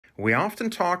We often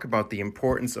talk about the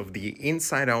importance of the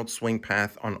inside-out swing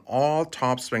path on all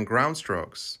topspin ground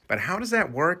strokes. But how does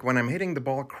that work when I'm hitting the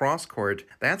ball cross-court?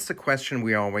 That's the question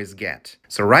we always get.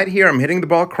 So right here, I'm hitting the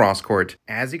ball cross-court.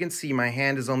 As you can see, my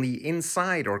hand is on the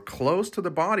inside or close to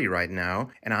the body right now,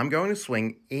 and I'm going to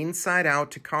swing inside out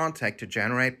to contact to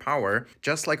generate power,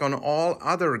 just like on all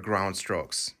other ground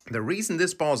strokes. The reason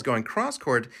this ball is going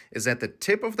cross-court is that the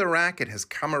tip of the racket has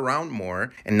come around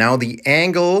more, and now the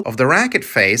angle of the racket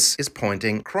face is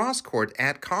pointing cross-court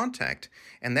at contact,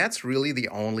 and that's really the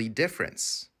only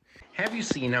difference. Have you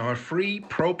seen our free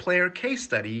Pro Player case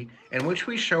study in which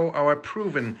we show our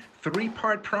proven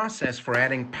three-part process for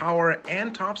adding power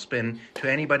and topspin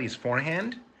to anybody's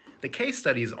forehand? The case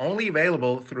study is only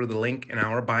available through the link in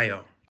our bio.